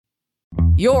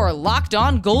You're Locked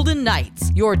On Golden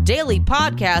Knights, your daily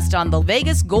podcast on the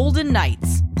Vegas Golden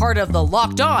Knights, part of the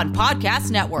Locked On Podcast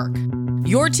Network.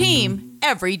 Your team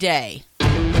every day.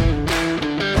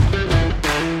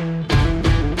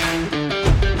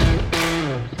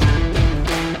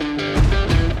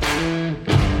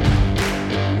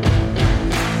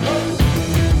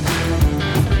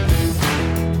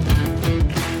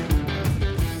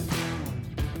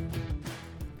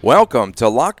 Welcome to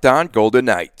Locked On Golden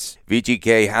Knights.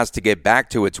 VGK has to get back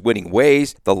to its winning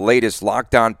ways, the latest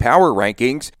Locked On Power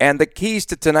Rankings, and the keys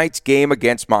to tonight's game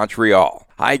against Montreal.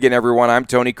 Hi again, everyone. I'm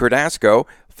Tony Cardasco.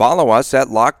 Follow us at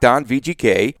Locked On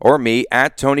VGK or me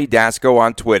at Tony Dasco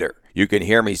on Twitter. You can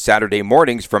hear me Saturday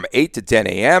mornings from 8 to 10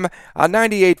 a.m. on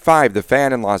 98.5 The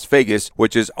Fan in Las Vegas,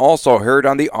 which is also heard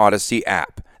on the Odyssey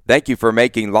app. Thank you for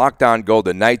making Locked On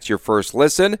Golden Knights your first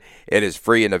listen. It is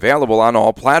free and available on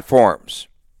all platforms.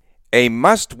 A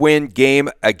must-win game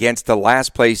against the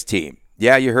last-place team.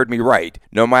 Yeah, you heard me right.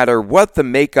 No matter what the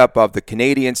makeup of the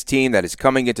Canadiens team that is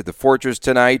coming into the Fortress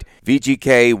tonight,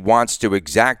 VGK wants to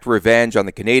exact revenge on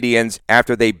the Canadiens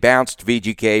after they bounced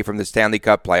VGK from the Stanley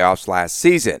Cup playoffs last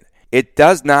season. It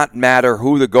does not matter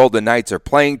who the Golden Knights are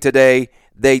playing today.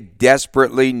 They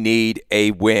desperately need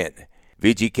a win.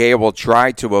 VGK will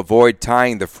try to avoid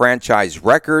tying the franchise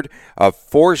record of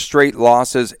 4 straight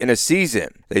losses in a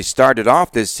season. They started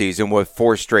off this season with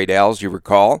 4 straight L's, you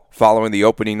recall, following the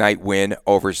opening night win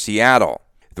over Seattle.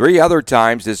 3 other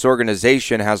times this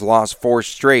organization has lost 4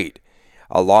 straight.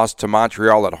 A loss to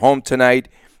Montreal at home tonight,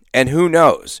 and who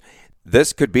knows,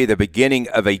 this could be the beginning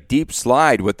of a deep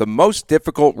slide with the most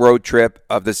difficult road trip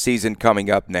of the season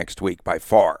coming up next week by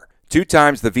far. 2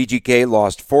 times the VGK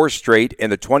lost 4 straight in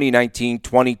the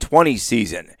 2019-2020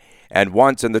 season, and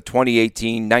once in the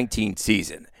 2018-19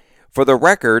 season. For the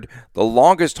record, the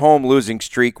longest home losing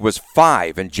streak was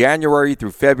 5 in January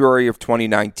through February of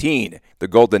 2019. The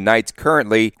Golden Knights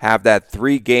currently have that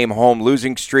 3-game home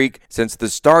losing streak since the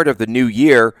start of the new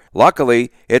year.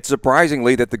 Luckily, it's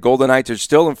surprisingly that the Golden Knights are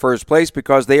still in first place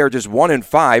because they are just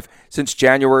 1-5 since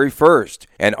January 1st.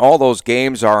 And all those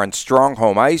games are on strong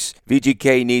home ice.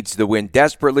 VGK needs to win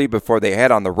desperately before they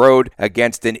head on the road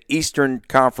against an Eastern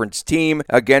Conference team,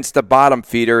 against a bottom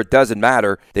feeder. It doesn't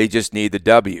matter. They just need the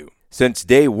W. Since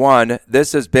day one,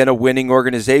 this has been a winning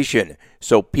organization.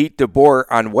 So Pete DeBoer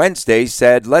on Wednesday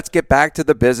said, let's get back to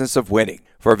the business of winning.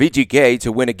 For VGK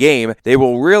to win a game, they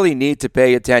will really need to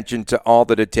pay attention to all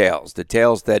the details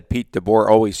that Pete DeBoer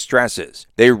always stresses.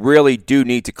 They really do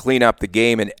need to clean up the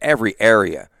game in every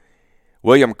area.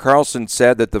 William Karlsson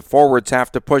said that the forwards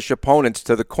have to push opponents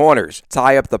to the corners,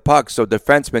 tie up the puck so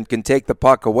defensemen can take the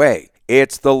puck away.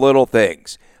 It's the little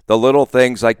things. The little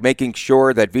things like making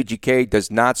sure that VGK does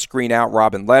not screen out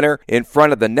Robin Lehner in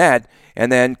front of the net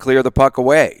and then clear the puck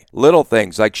away. Little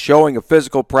things like showing a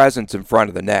physical presence in front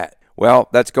of the net. Well,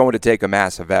 that's going to take a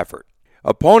massive effort.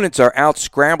 Opponents are out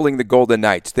scrambling the Golden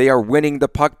Knights. They are winning the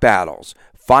puck battles,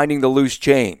 finding the loose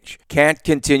change. Can't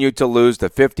continue to lose the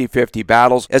 50-50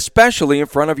 battles, especially in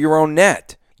front of your own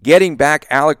net. Getting back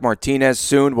Alec Martinez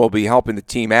soon will be helping the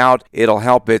team out. It'll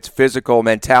help its physical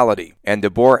mentality. And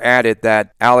DeBoer added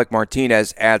that Alec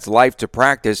Martinez adds life to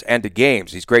practice and to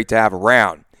games. He's great to have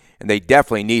around. And they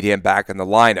definitely need him back in the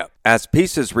lineup. As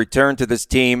pieces return to this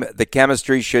team, the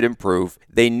chemistry should improve.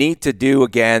 They need to do,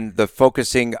 again, the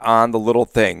focusing on the little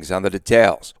things, on the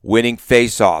details. Winning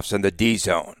faceoffs in the D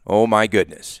zone. Oh, my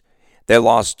goodness. They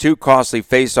lost 2 costly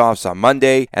faceoffs on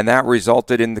Monday, and that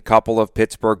resulted in the couple of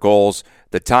Pittsburgh goals,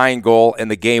 the tying goal and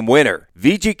the game winner.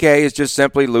 VGK is just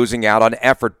simply losing out on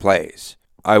effort plays.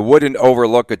 I wouldn't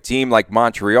overlook a team like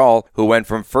Montreal, who went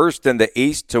from first in the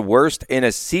East to worst in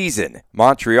a season.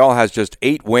 Montreal has just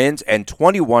 8 wins and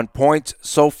 21 points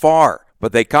so far.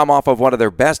 But they come off of one of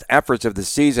their best efforts of the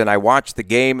season. I watched the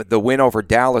game, the win over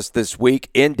Dallas this week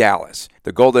in Dallas.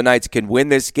 The Golden Knights can win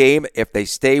this game if they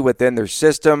stay within their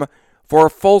system for a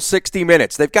full 60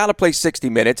 minutes. They've got to play 60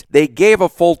 minutes. They gave a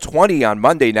full 20 on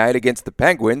Monday night against the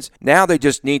Penguins. Now they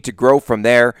just need to grow from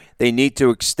there. They need to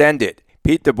extend it.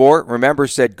 Pete DeBoer, remember,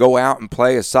 said go out and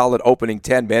play a solid opening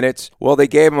 10 minutes. Well, they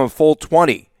gave him a full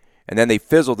 20, and then they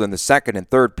fizzled in the second and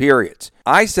third periods.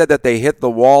 I said that they hit the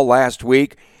wall last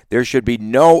week. There should be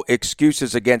no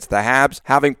excuses against the Habs,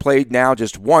 having played now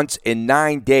just once in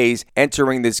 9 days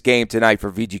entering this game tonight for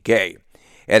VGK.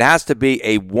 It has to be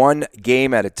a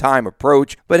one-game-at-a-time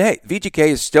approach. But hey, VGK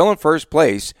is still in first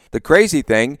place. The crazy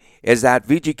thing is that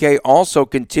VGK also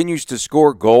continues to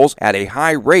score goals at a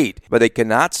high rate, but they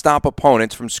cannot stop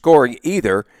opponents from scoring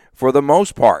either for the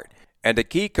most part. And a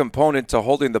key component to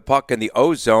holding the puck in the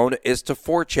O-zone is to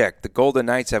forecheck. The Golden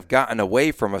Knights have gotten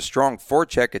away from a strong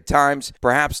forecheck at times,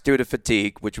 perhaps due to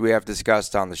fatigue, which we have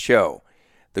discussed on the show.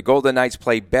 The Golden Knights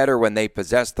play better when they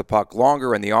possess the puck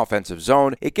longer in the offensive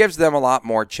zone. It gives them a lot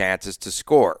more chances to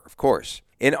score, of course.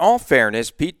 In all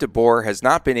fairness, Pete DeBoer has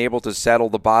not been able to settle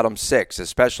the bottom six,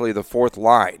 especially the fourth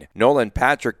line. Nolan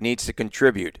Patrick needs to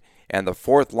contribute, and the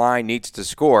fourth line needs to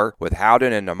score, with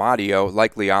Howden and Amadio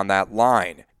likely on that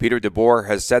line. Peter DeBoer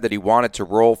has said that he wanted to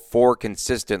roll 4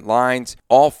 consistent lines.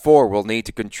 All 4 will need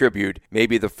to contribute.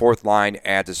 Maybe the fourth line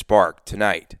adds a spark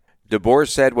tonight. DeBoer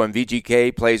said when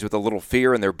VGK plays with a little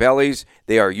fear in their bellies,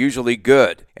 they are usually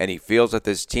good, and he feels that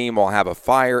this team will have a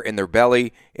fire in their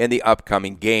belly in the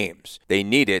upcoming games. They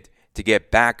need it to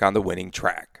get back on the winning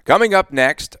track. Coming up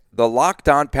next, the Locked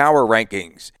On Power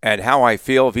Rankings and how I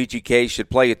feel VGK should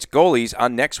play its goalies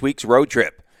on next week's road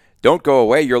trip. Don't go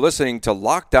away. You're listening to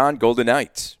Locked On Golden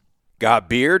Knights. Got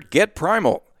beard? Get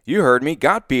Primal. You heard me.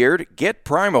 Got beard? Get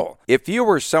Primal. If you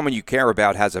or someone you care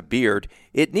about has a beard,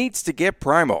 it needs to get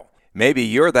Primal. Maybe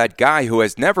you're that guy who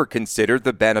has never considered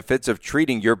the benefits of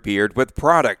treating your beard with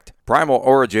product. Primal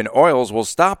Origin oils will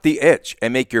stop the itch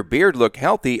and make your beard look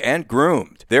healthy and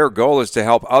groomed. Their goal is to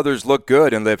help others look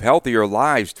good and live healthier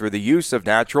lives through the use of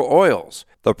natural oils.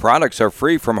 The products are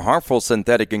free from harmful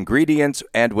synthetic ingredients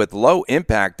and with low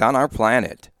impact on our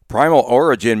planet. Primal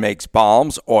Origin makes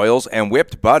balms, oils, and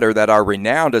whipped butter that are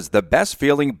renowned as the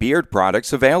best-feeling beard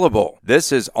products available.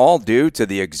 This is all due to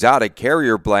the exotic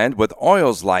carrier blend with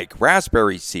oils like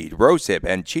raspberry seed, rosehip,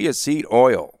 and chia seed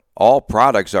oil. All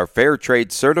products are fair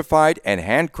trade certified and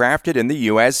handcrafted in the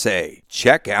USA.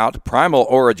 Check out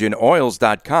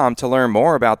PrimalOriginOils.com to learn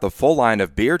more about the full line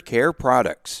of beard care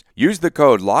products. Use the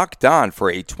code LOCKEDON for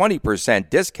a 20%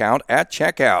 discount at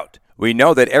checkout. We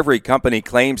know that every company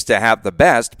claims to have the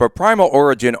best, but Primal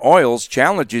Origin Oils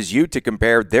challenges you to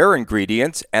compare their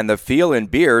ingredients and the feel in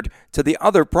beard to the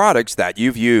other products that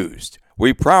you've used.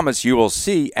 We promise you will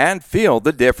see and feel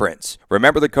the difference.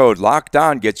 Remember, the code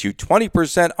LOCKEDON gets you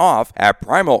 20% off at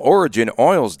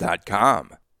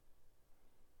PrimalOriginOils.com.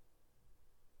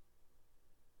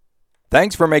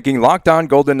 Thanks for making Locked On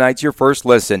Golden Knights your first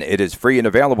listen. It is free and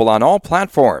available on all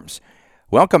platforms.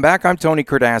 Welcome back. I'm Tony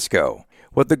Cardasco.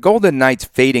 With the Golden Knights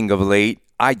fading of late,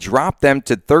 I dropped them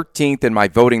to 13th in my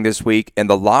voting this week in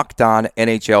the Locked On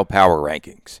NHL Power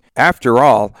Rankings. After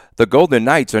all, the Golden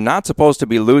Knights are not supposed to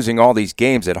be losing all these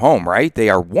games at home, right? They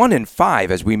are 1-5,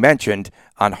 as we mentioned,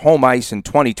 on home ice in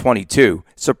 2022.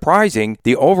 Surprising,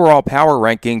 the overall power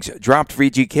rankings dropped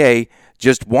VGK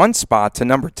just 1 spot to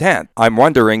number 10. I'm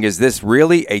wondering, is this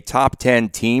really a top 10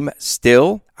 team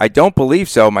still? I don't believe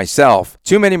so myself.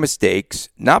 Too many mistakes,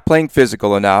 not playing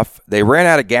physical enough. They ran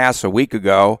out of gas a week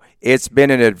ago. It's been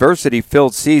an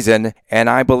adversity-filled season, and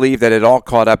I believe that it all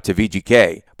caught up to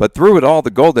VGK. But through it all,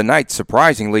 the Golden Knights,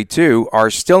 surprisingly too,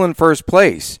 are still in first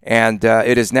place. And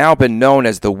it has now been known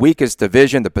as the weakest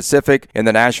division, the Pacific, in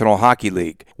the National Hockey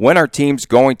League. When are teams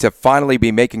going to finally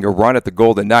be making a run at the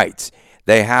Golden Knights?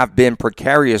 They have been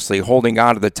precariously holding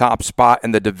on to the top spot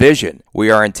in the division. We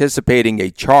are anticipating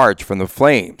a charge from the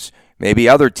Flames, maybe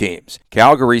other teams.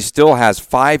 Calgary still has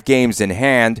 5 games in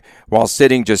hand while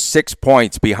sitting just 6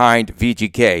 points behind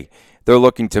VGK. They're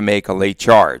looking to make a late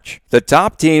charge. The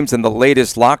top teams in the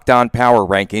latest Locked On Power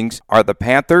Rankings are the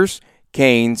Panthers,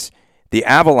 Canes, the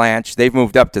Avalanche, they've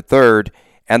moved up to 3rd,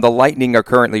 and the Lightning are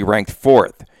currently ranked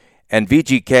 4th. And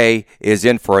VGK is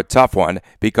in for a tough one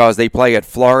because they play at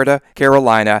Florida,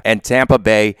 Carolina, and Tampa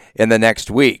Bay in the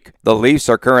next week. The Leafs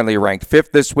are currently ranked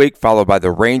 5th this week, followed by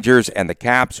the Rangers and the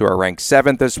Caps, who are ranked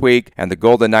 7th this week. And the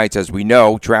Golden Knights, as we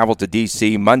know, travel to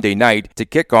D.C. Monday night to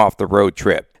kick off the road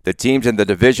trip. The teams in the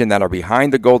division that are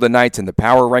behind the Golden Knights in the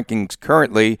power rankings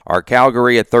currently are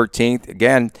Calgary at 13th.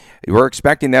 Again, we're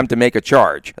expecting them to make a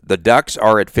charge. The Ducks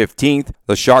are at 15th.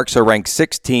 The Sharks are ranked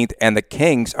 16th. And the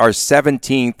Kings are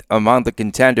 17th among the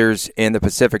contenders in the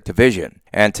Pacific Division.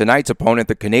 And tonight's opponent,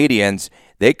 the Canadiens,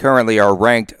 they currently are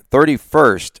ranked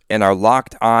 31st in our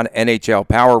Locked On NHL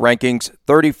Power Rankings,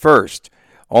 31st.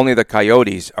 Only the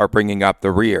Coyotes are bringing up the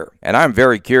rear. And I'm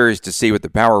very curious to see what the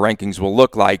power rankings will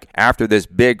look like after this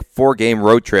big 4-game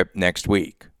road trip next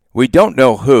week. We don't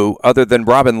know who, other than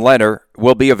Robin Lehner,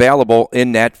 will be available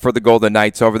in net for the Golden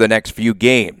Knights over the next few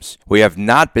games. We have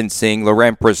not been seeing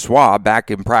Laurent Brossoit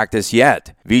back in practice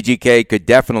yet. VGK could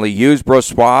definitely use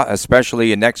Brossoit,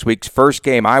 especially in next week's first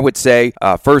game. I would say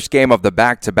first game of the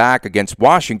back-to-back against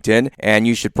Washington, and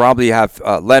you should probably have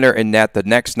Lehner in net the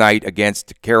next night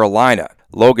against Carolina.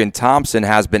 Logan Thompson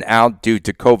has been out due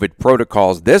to COVID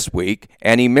protocols this week,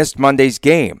 and he missed Monday's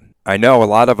game. I know a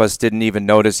lot of us didn't even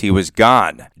notice he was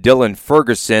gone. Dylan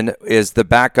Ferguson is the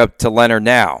backup to Leonard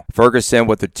now. Ferguson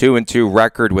with a 2-2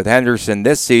 record with Henderson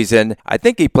this season. I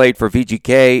think he played for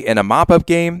VGK in a mop-up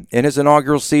game in his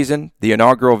inaugural season, the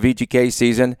inaugural VGK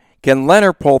season. Can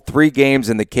Leonard pull 3 games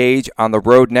in the cage on the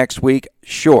road next week?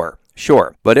 Sure.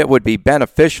 But it would be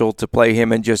beneficial to play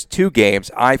him in just 2 games,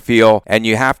 I feel, and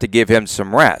you have to give him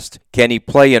some rest. Can he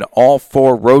play in all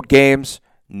 4 road games?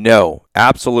 No,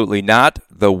 absolutely not.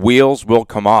 The wheels will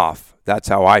come off. That's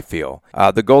how I feel.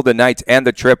 The Golden Knights end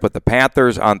the trip with the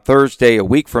Panthers on Thursday, a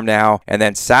week from now, and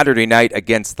then Saturday night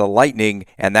against the Lightning,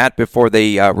 and that before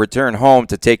they return home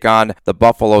to take on the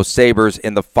Buffalo Sabres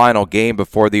in the final game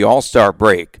before the All-Star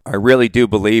break. I really do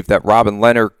believe that Robin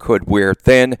Lehner could wear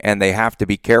thin, and they have to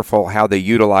be careful how they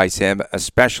utilize him,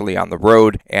 especially on the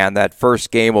road, and that first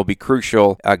game will be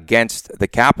crucial against the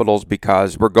Capitals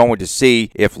because we're going to see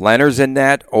if Lehner's in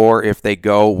net or if they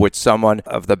go with someone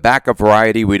of the backup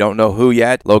variety. We don't know who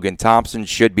yet. Logan Thompson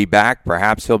should be back.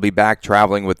 Perhaps he'll be back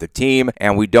traveling with the team,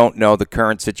 and we don't know the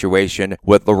current situation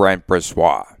with Laurent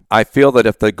Brossoit. I feel that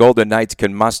if the Golden Knights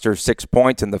can muster 6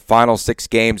 points in the final 6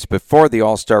 games before the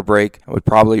All-Star break, it would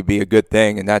probably be a good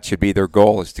thing, and that should be their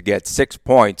goal, is to get 6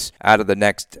 points out of the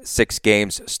next 6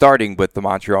 games, starting with the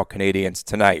Montreal Canadiens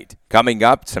tonight. Coming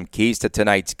up, some keys to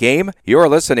tonight's game. You're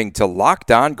listening to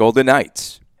Locked On Golden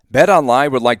Knights.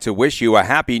 BetOnline would like to wish you a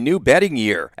happy new betting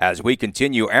year as we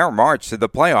continue our march to the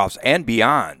playoffs and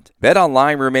beyond.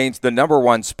 BetOnline remains the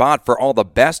 #1 spot for all the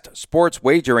best sports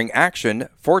wagering action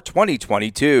for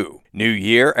 2022. New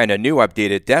year and a new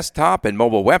updated desktop and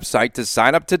mobile website to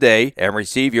sign up today and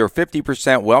receive your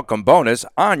 50% welcome bonus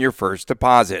on your first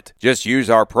deposit. Just use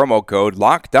our promo code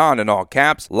LOCKEDON in all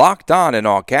caps, LOCKEDON in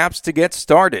all caps to get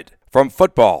started. From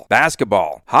football,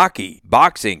 basketball, hockey,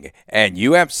 boxing, and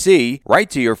UFC, right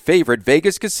to your favorite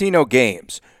Vegas casino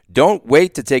games. Don't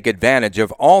wait to take advantage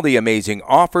of all the amazing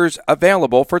offers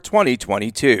available for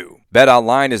 2022.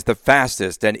 BetOnline is the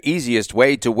fastest and easiest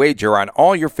way to wager on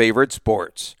all your favorite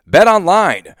sports.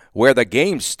 BetOnline, where the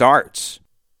game starts.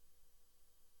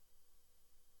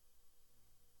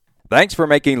 Thanks for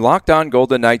making Locked On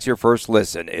Golden Knights your first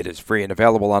listen. It is free and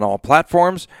available on all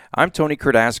platforms. I'm Tony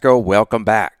Cardasco. Welcome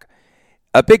back.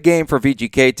 A big game for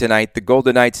VGK tonight. The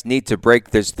Golden Knights need to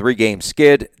break this 3-game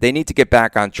skid. They need to get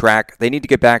back on track. They need to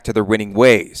get back to their winning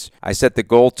ways. I set the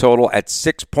goal total at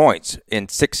 6 points in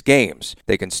 6 games.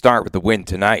 They can start with the win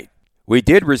tonight. We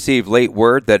did receive late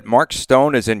word that Mark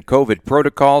Stone is in COVID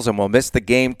protocols and will miss the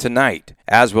game tonight,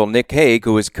 as will Nick Hague,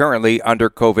 who is currently under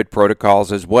COVID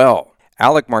protocols as well.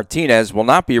 Alec Martinez will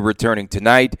not be returning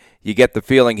tonight. You get the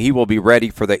feeling he will be ready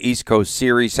for the East Coast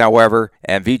Series, however,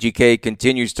 and VGK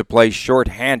continues to play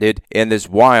short-handed in this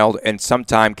wild and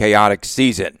sometime chaotic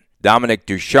season. Dominic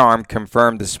Ducharme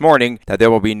confirmed this morning that there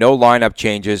will be no lineup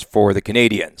changes for the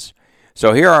Canadiens.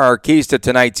 So here are our keys to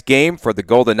tonight's game for the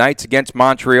Golden Knights against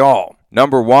Montreal.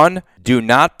 Number 1, do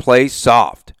not play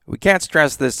soft. We can't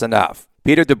stress this enough.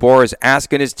 Peter DeBoer is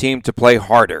asking his team to play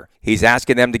harder. He's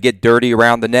asking them to get dirty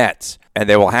around the nets, and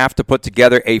they will have to put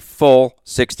together a full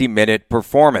 60-minute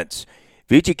performance.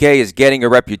 VGK is getting a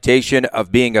reputation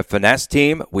of being a finesse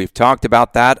team. We've talked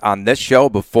about that on this show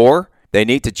before. They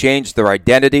need to change their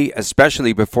identity,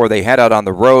 especially before they head out on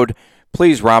the road.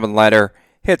 Please, Robin Lehner,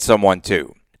 hit someone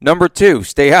too. Number 2,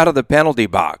 stay out of the penalty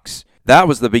box. That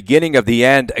was the beginning of the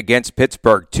end against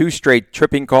Pittsburgh. 2 straight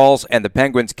tripping calls, and the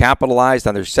Penguins capitalized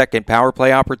on their second power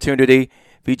play opportunity.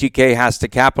 VGK has to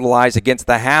capitalize against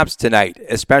the Habs tonight,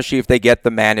 especially if they get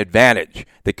the man advantage.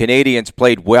 The Canadiens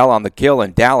played well on the kill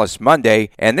in Dallas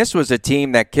Monday, and this was a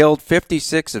team that killed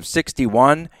 56 of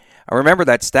 61. I remember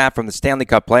that stat from the Stanley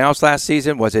Cup playoffs last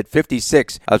season was at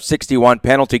 56 of 61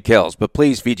 penalty kills. But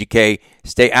please, VGK,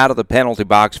 stay out of the penalty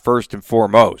box first and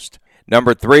foremost.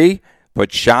 Number 3,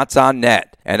 put shots on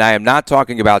net. And I am not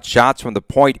talking about shots from the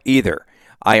point either.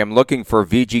 I am looking for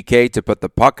VGK to put the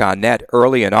puck on net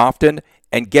early and often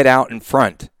and get out in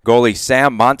front. Goalie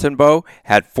Sam Montembeault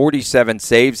had 47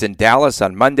 saves in Dallas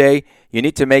on Monday. You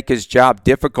need to make his job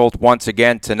difficult once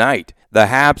again tonight. The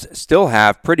Habs still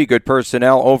have pretty good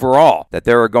personnel overall that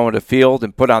they are going to field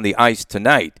and put on the ice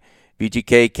tonight.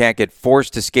 VGK can't get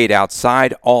forced to skate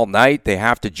outside all night. They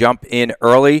have to jump in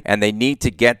early, and they need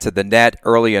to get to the net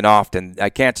early and often. I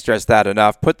can't stress that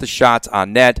enough. Put the shots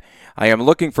on net. I am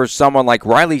looking for someone like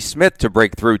Riley Smith to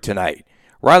break through tonight.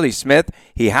 Riley Smith,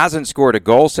 he hasn't scored a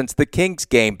goal since the Kings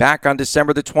game back on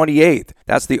December the 28th.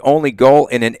 That's the only goal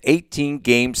in an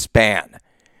 18-game span.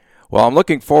 Well, I'm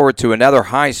looking forward to another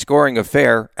high-scoring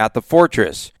affair at the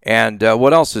Fortress. And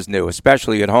what else is new,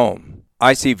 especially at home?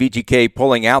 I see VGK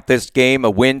pulling out this game, a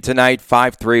win tonight,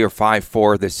 5-3 or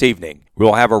 5-4 this evening.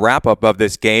 We'll have a wrap-up of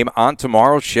this game on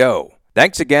tomorrow's show.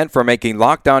 Thanks again for making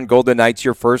Locked On Golden Knights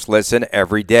your first listen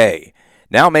every day.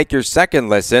 Now make your second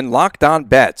listen Locked On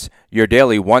Bets, your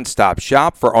daily one-stop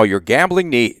shop for all your gambling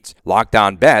needs. Locked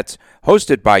On Bets,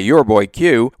 hosted by your boy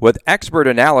Q, with expert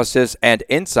analysis and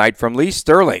insight from Lee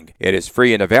Sterling. It is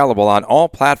free and available on all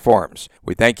platforms.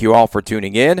 We thank you all for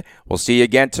tuning in. We'll see you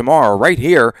again tomorrow right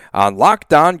here on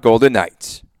Locked On Golden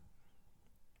Knights.